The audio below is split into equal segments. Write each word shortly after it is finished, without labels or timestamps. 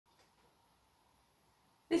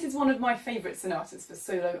This is one of my favourite sonatas for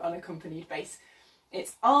solo unaccompanied bass.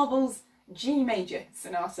 It's Abel's G major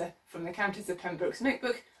sonata from the Countess of Pembroke's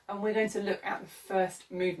notebook, and we're going to look at the first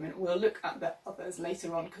movement. We'll look at the others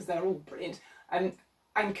later on because they're all brilliant. And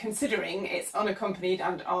considering it's unaccompanied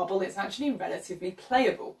and Abel, it's actually relatively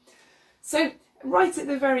playable. So right at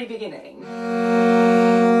the very beginning,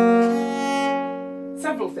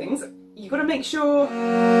 several things. You've got to make sure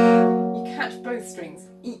you catch both strings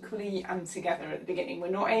equally and together at the beginning. We're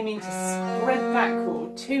not aiming to spread that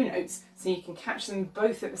chord 2 notes so you can catch them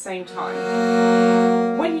both at the same time.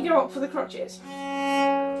 When you go up for the crotchet,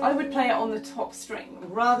 I would play it on the top string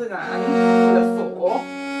rather than the 4,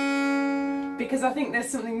 because I think there's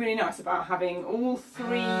something really nice about having all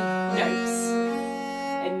 3 notes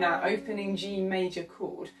in that opening G major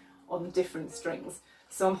chord on different strings.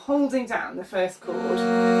 So I'm holding down the first chord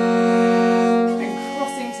and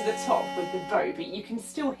crossing to the top with the bow, but you can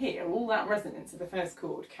still hear all that resonance of the first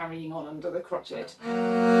chord carrying on under the crotchet. And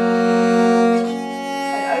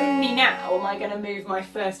only now am I going to move my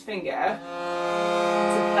first finger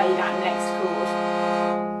to play that next chord.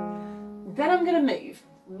 Then I'm going to move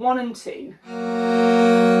 1 and 2,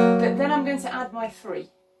 but then I'm going to add my 3.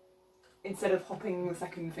 Instead of hopping the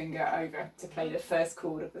second finger over to play the first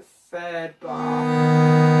chord of the 3rd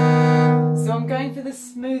bar. So I'm going for the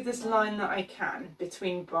smoothest line that I can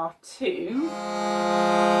between bar 2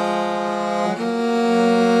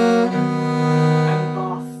 and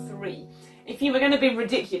bar 3. If you were going to be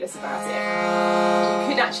ridiculous about it, you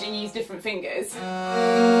could actually use different fingers for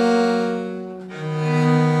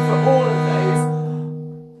all of those.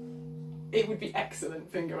 It would be excellent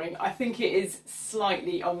fingering. I think it is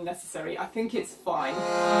slightly unnecessary. I think it's fine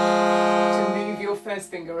to move your first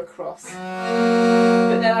finger across.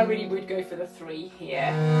 But then I really would go for the 3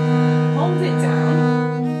 here. Hold it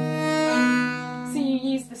down. So you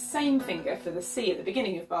use the same finger for the C at the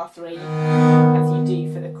beginning of bar 3 as you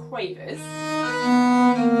do for the quavers.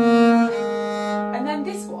 And then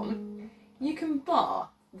this one, you can bar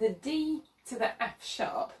the D to the F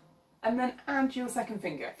sharp, and then add your second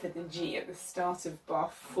finger for the G at the start of bar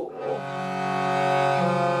 4.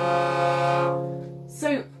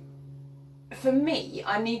 So for me,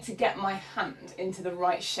 I need to get my hand into the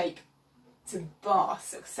right shape to bar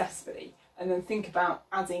successfully, and then think about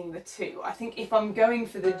adding the 2. I think if I'm going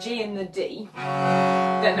for the G and the D,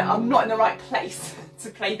 then I'm not in the right place to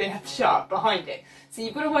play the F sharp behind it. So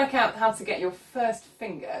you've got to work out how to get your first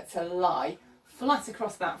finger to lie flat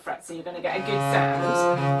across that fret, so you're going to get a good sound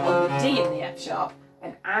on the D and the F sharp,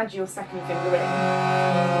 and add your second finger in.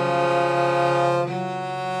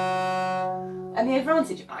 And the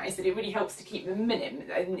advantage of that is that it really helps to keep the minim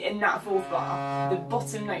in that 4th bar. The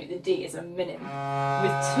bottom note, the D, is a minim with 2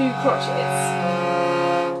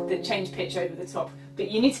 crotchets that change pitch over the top. But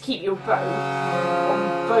you need to keep your bow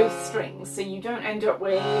on both strings so you don't end up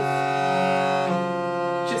with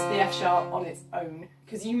just the F sharp on its own,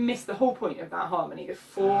 because you miss the whole point of that harmony, the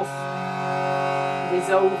 4th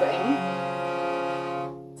resolving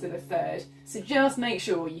to the 3rd. So just make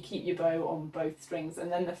sure you keep your bow on both strings, and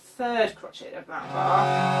then the 3rd crotchet of that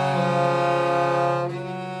bar,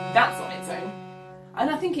 that's on its own. And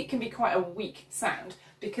I think it can be quite a weak sound,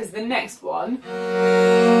 because the next one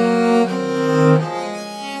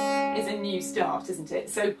is a new start, isn't it?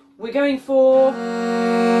 So we're going for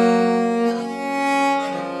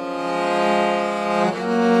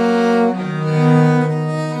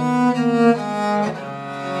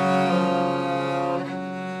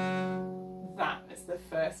the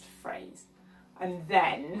first phrase, and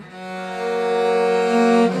then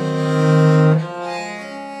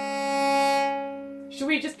shall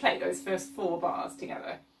we just play those first 4 bars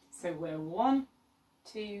together? So we're 1,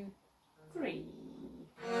 2, 3.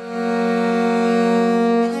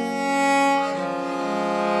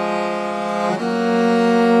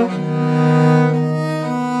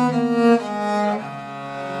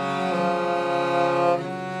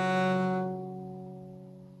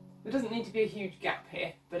 There doesn't need to be a huge gap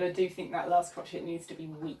here, but I do think that last crotchet needs to be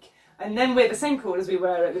weak. And then we're the same chord as we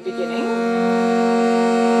were at the beginning.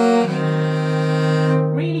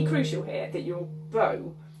 Really crucial here that your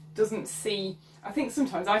bow doesn't see, I think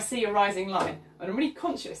sometimes I see a rising line, and I'm really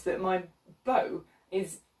conscious that my bow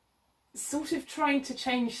is sort of trying to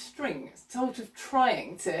change string, sort of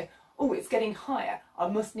trying to, oh, it's getting higher, I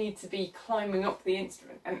must need to be climbing up the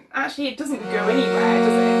instrument. And actually it doesn't go anywhere,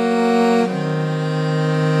 does it?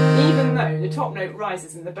 Even though the top note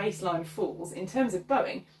rises and the bass line falls, in terms of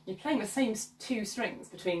bowing, you're playing the same 2 strings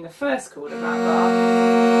between the first chord of that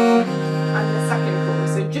bar and the second chord.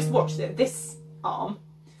 So just watch that this arm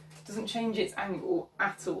doesn't change its angle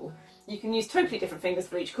at all. You can use totally different fingers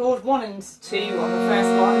for each chord, 1 and 2 on the first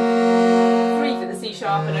one, 3 for the C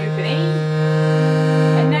sharp and open E,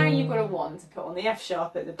 and now you've got a 1 to put on the F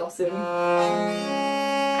sharp at the bottom,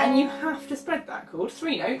 and you have to spread that chord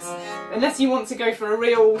 3 notes, unless you want to go for a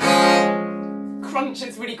real crunch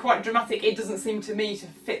that's really quite dramatic. It doesn't seem to me to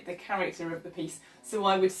fit the character of the piece, so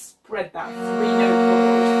I would spread that 3-note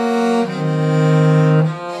chord.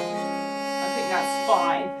 I think that's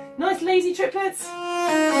fine. Nice lazy triplets.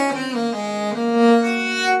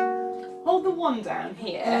 Hold the 1 down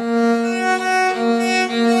here,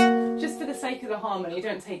 just for the sake of the harmony.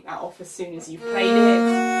 Don't take that off as soon as you've played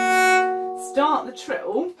it. Start the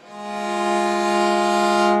trill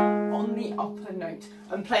on the upper note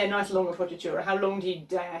and play a nice long appoggiatura. How long do you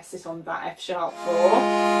dare sit on that F sharp for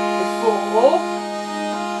before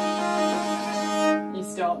you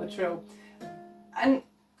start the trill? And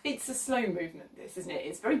it's a slow movement, this, isn't it?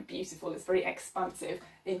 It's very beautiful, it's very expansive.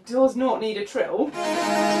 It does not need a trill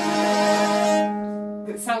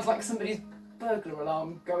that sounds like somebody's burglar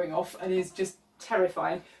alarm going off and is just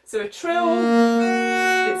terrifying. So a trill,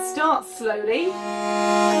 it starts slowly,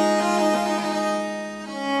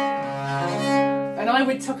 and I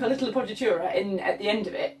would tuck a little appoggiatura in at the end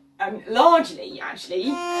of it, largely actually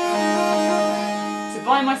to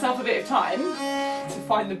buy myself a bit of time to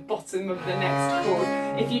find the bottom of the next chord.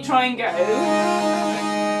 If you try and go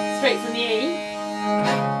straight from the E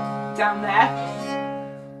down there,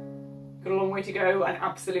 got a long way to go and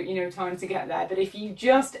absolutely no time to get there. But if you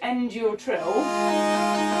just end your trill with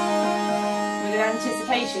an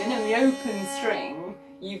anticipation and the open string,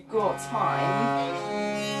 you've got time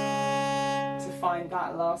to find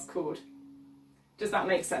that last chord. Does that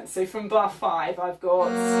make sense? So from bar 5 I've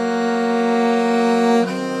got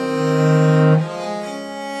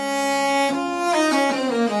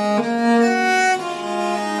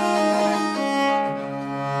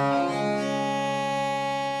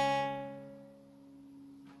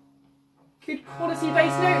good quality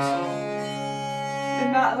bass note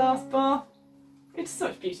in that last bar. It's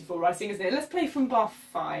such beautiful writing, isn't it? Let's play from bar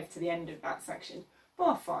 5 to the end of that section.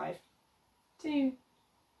 Bar 5, 2,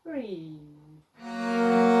 3. From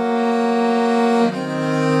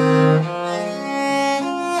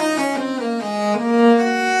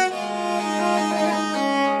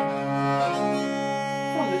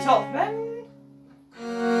the top then.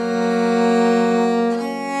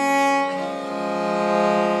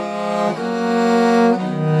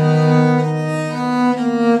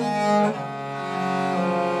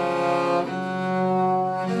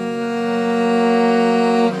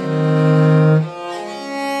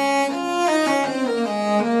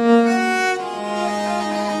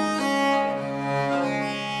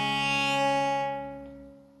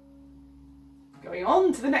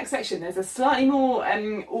 Section, there's a slightly more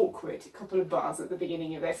awkward couple of bars at the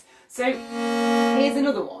beginning of this. So here's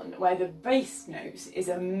another one where the bass note is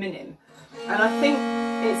a minim, and I think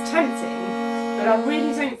it's tempting, but I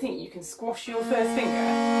really don't think you can squash your first finger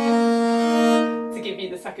to give you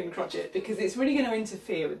the second crotchet, because it's really going to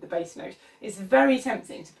interfere with the bass note. It's very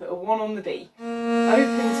tempting to put a 1 on the B,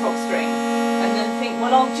 open top string, and then think,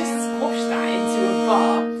 well, I'll just squash that into a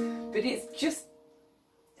bar, but it's just,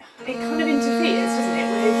 it kind of interferes, doesn't it,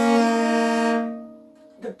 with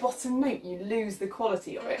the bottom note. You lose the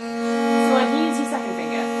quality of it. So I'd use your second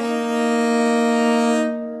finger.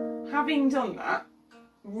 Having done that,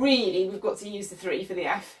 really we've got to use the 3 for the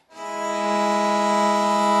F.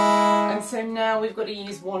 And so now we've got to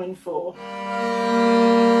use 1 and 4.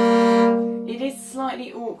 It is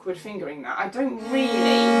slightly awkward fingering that. I don't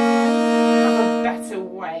really have a better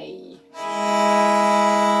way.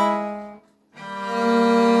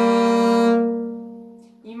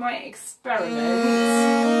 You might experiment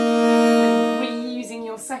with reusing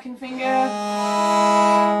your second finger.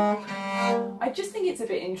 I just think it's a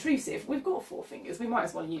bit intrusive. We've got 4 fingers, we might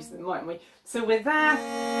as well use them, mightn't we? So we're there,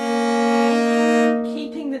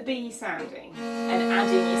 keeping the B sounding and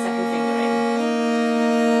adding your second finger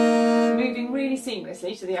in. Moving really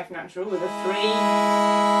seamlessly to the F natural with a 3,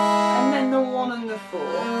 and then the 1 and the 4.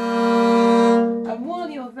 And while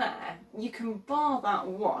you're there, you can bar that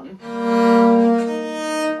 1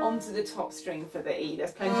 onto the top string for the E.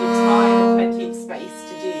 There's plenty of time and plenty of space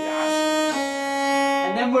to do that.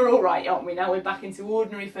 And then we're all right, aren't we? Now we're back into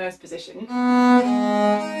ordinary first position.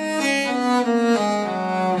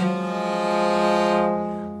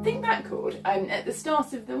 Think that chord at the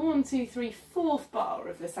start of the 1, 2, 3, 4th bar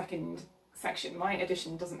of the second section. My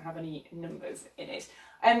edition doesn't have any numbers in it.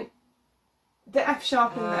 The F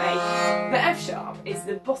sharp and the A. The F sharp is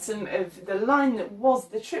the bottom of the line that was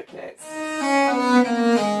the triplets.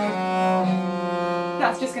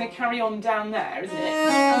 that's just going to carry on down there, isn't it?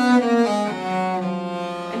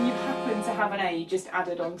 And you happen to have an A just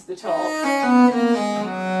added onto the top.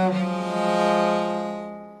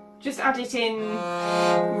 Just add it in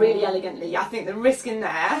really elegantly. I think the risk in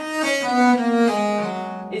there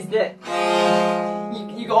is that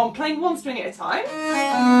you go on playing one string at a time.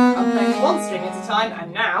 I'm playing one string at a time,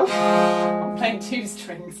 and now I'm playing two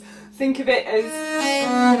strings. Think of it as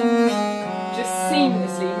just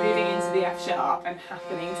seamlessly moving into the F sharp and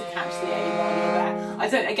happening to catch the A while you're there. I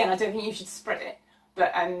don't think you should spread it,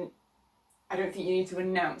 but I don't think you need to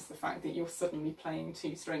announce the fact that you're suddenly playing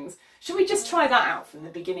two strings. Should we just try that out from the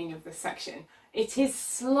beginning of the section? It is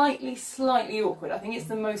slightly awkward. I think it's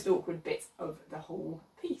the most awkward bit of the whole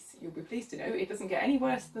piece. You'll be pleased to know it doesn't get any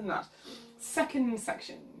worse than that. Second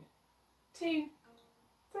section. 2,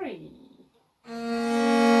 3. I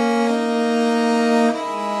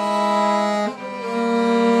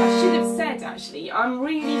should have said, actually, I'm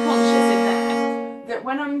really conscious in there that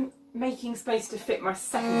when I'm making space to fit my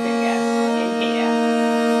second finger in here,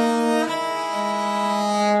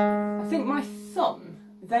 I think my thumb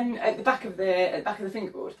then at the back of the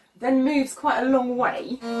fingerboard then moves quite a long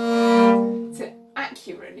way to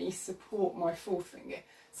accurately support my fourth finger.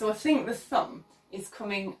 So I think the thumb is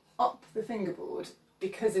coming up the fingerboard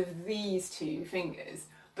because of these two fingers.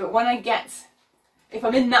 But when if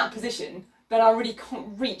I'm in that position, then I really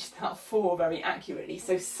can't reach that 4 very accurately.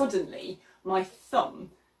 So suddenly my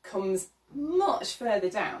thumb comes much further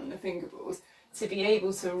down the fingerboard to be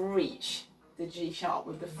able to reach the G sharp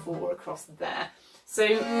with the 4 across there. So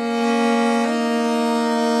here,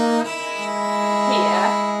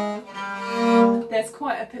 there's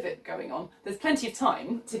quite a pivot going on. There's plenty of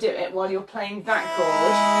time to do it while you're playing that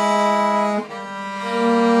chord.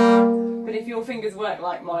 But if your fingers work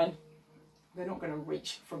like mine, they're not going to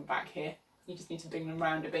reach from back here. You just need to bring them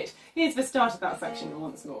round a bit. Here's the start of that section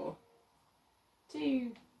once more.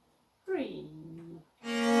 2, 3.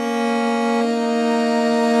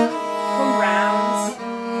 Come round.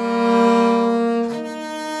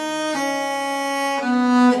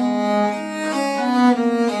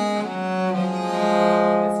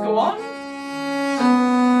 Let's go on.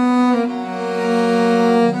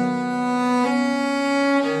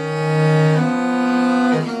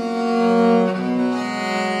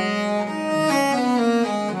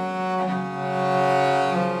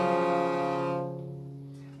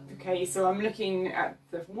 Okay, so I'm looking at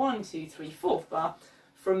the 1, 2, 3, 4th bar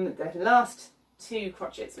from the last 2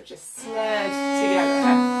 crotchets, which are slurred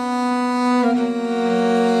together.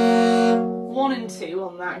 1 and 2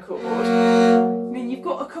 on that chord. I mean, you've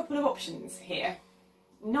got a couple of options here,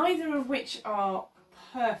 neither of which are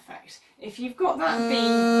perfect. If you've got that B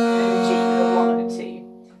and G with a 1 and a 2,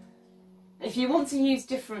 if you want to use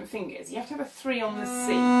different fingers, you have to have a 3 on the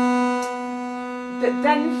C. But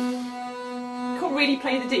then you can't really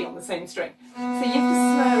play the D on the same string. So you have to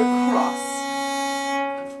slur across,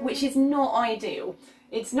 which is not ideal.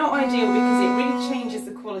 It's not ideal because it really changes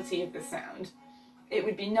the quality of the sound. It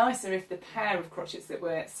would be nicer if the pair of crotchets that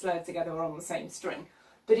were slurred together were on the same string.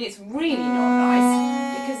 But it's really not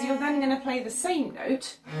nice because you're then going to play the same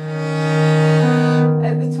note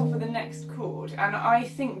at the top of the next chord. And I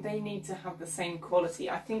think they need to have the same quality.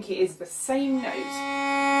 I think it is the same note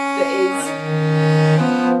that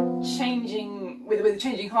is changing, with a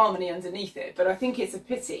changing harmony underneath it. But I think it's a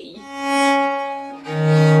pity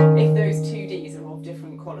if those 2 Ds are of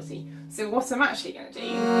different quality. So what I'm actually going to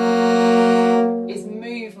do is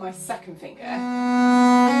move my second finger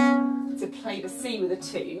to play the C with a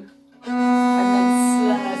 2 and then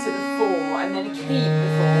slur to the 4 and then keep the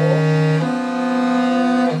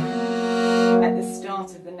 4 at the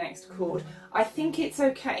start of the next chord. I think it's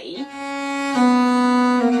okay if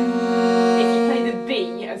you play the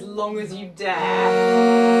B as long as you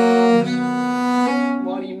dare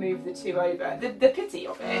while you move the 2 over. The pity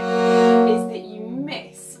of it is that you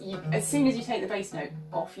miss, as soon as you take the bass note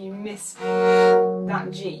off, you miss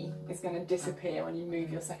that G is going to disappear when you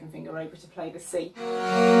move your second finger over to play the C.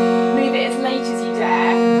 Move it as late as you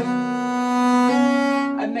dare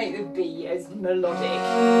and make the B as melodic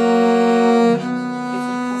as you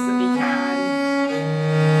possibly can.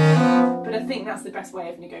 But I think that's the best way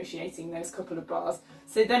of negotiating those couple of bars.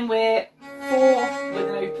 So then we're 4 with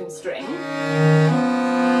an open string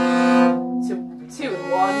to 2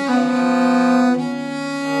 and 1.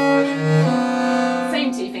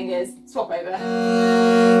 Same 2 fingers, swap over.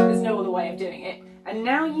 There's no other way of doing it. And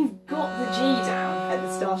now you've got the G down at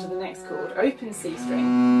the start of the next chord. Open C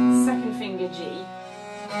string, second finger G,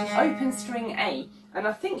 open string A. And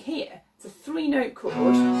I think here it's a 3-note chord.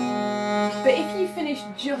 But if you finish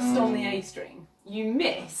just on the A string, you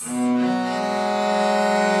miss the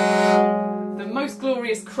most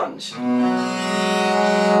glorious crunch,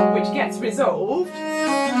 which gets resolved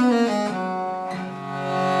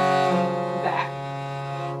there.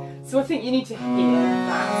 So I think you need to hear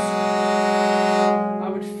that. I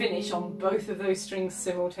would finish on both of those strings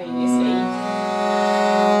simultaneously.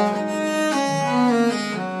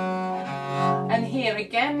 And here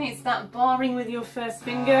again, it's that barring with your first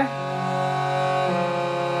finger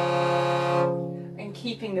and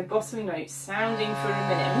keeping the bottom note sounding for a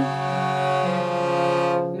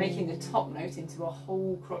minute, making the top note into a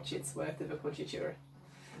whole crotchet's worth of appoggiatura.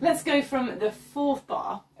 Let's go from the fourth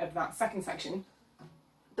bar of that second section,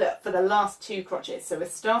 but for the last two crotchets. So we're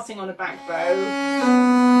starting on a back bow,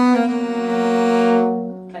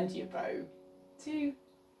 plenty of bow, 2,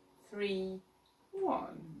 3,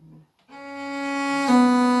 1.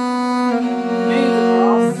 Move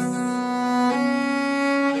across.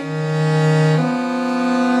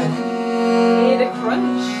 Hear the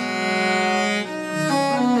crunch.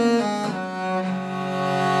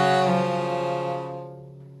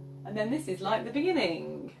 And then this is like the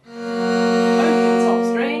beginning. Open top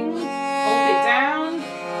string, hold it down.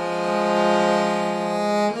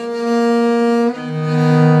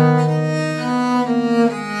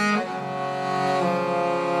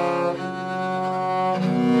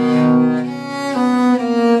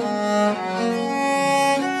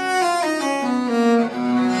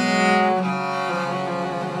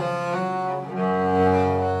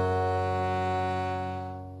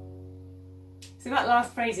 So that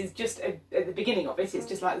last phrase is just at the beginning of it, it's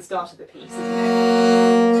just like the start of the piece, isn't it?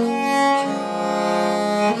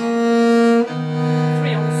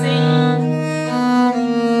 3 on C,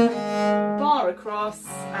 bar across,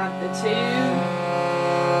 add the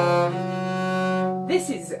 2. This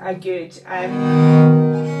is a good, I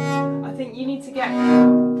think you need to get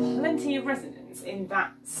plenty of resonance in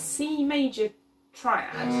that C major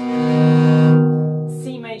triad,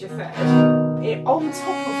 C major third, on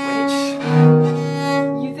top of which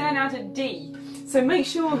you then add a D. So make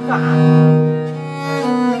sure that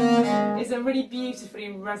is a really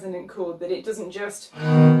beautifully resonant chord, that it doesn't just,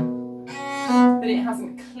 that it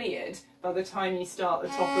hasn't cleared by the time you start the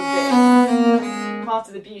top of this. Part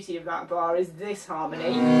of the beauty of that bar is this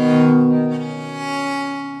harmony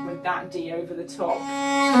with that D over the top.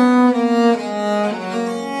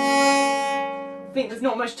 I think there's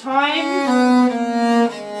not much time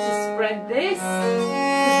to spread this,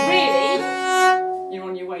 because really you're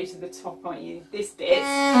on your way to the top, aren't you? This bit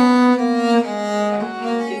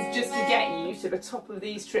is just to get you to the top of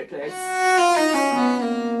these triplets.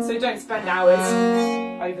 So don't spend hours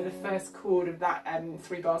over the first chord of that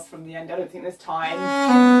 3 bars from the end. I don't think there's time.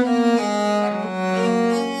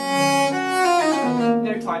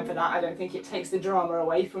 No time for that. I don't think it takes the drama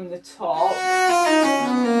away from the top.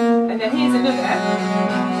 And then here's another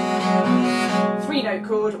 3-note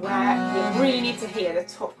chord where you really need to hear the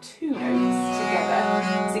top 2 notes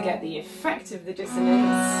together to get the effect of the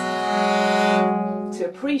dissonance, to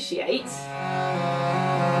appreciate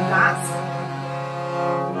that.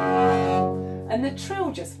 And the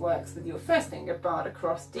trill just works with your first finger barred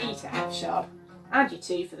across D to F sharp. Add your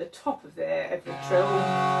 2 for the top of the trill.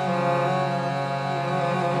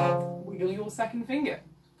 Wiggle your second finger.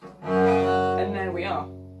 And there we are.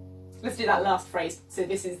 Let's do that last phrase. So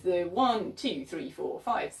this is the 1, 2, 3, 4,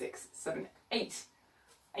 5, 6, 7, 8.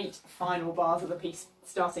 8 final bars of the piece,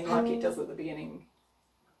 starting like it does at the beginning.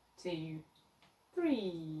 2,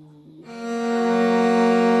 3.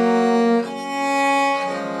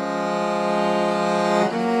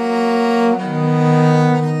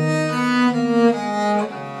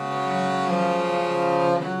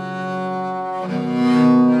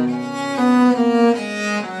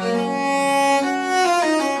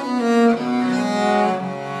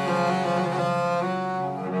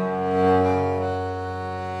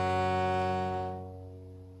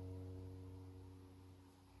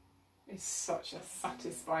 It's such a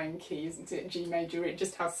satisfying key, isn't it? G major, it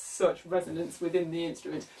just has such resonance within the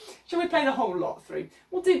instrument. Shall we play the whole lot through?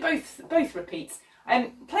 We'll do both repeats.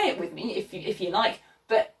 Play it with me if you like,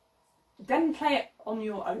 but then play it on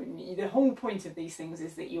your own. The whole point of these things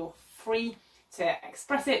is that you're free to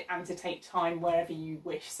express it and to take time wherever you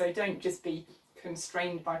wish. So don't just be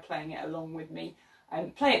constrained by playing it along with me.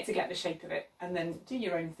 Play it to get the shape of it, and then do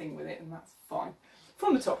your own thing with it, and that's fine.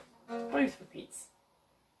 From the top, both repeats.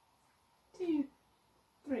 2,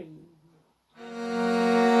 3.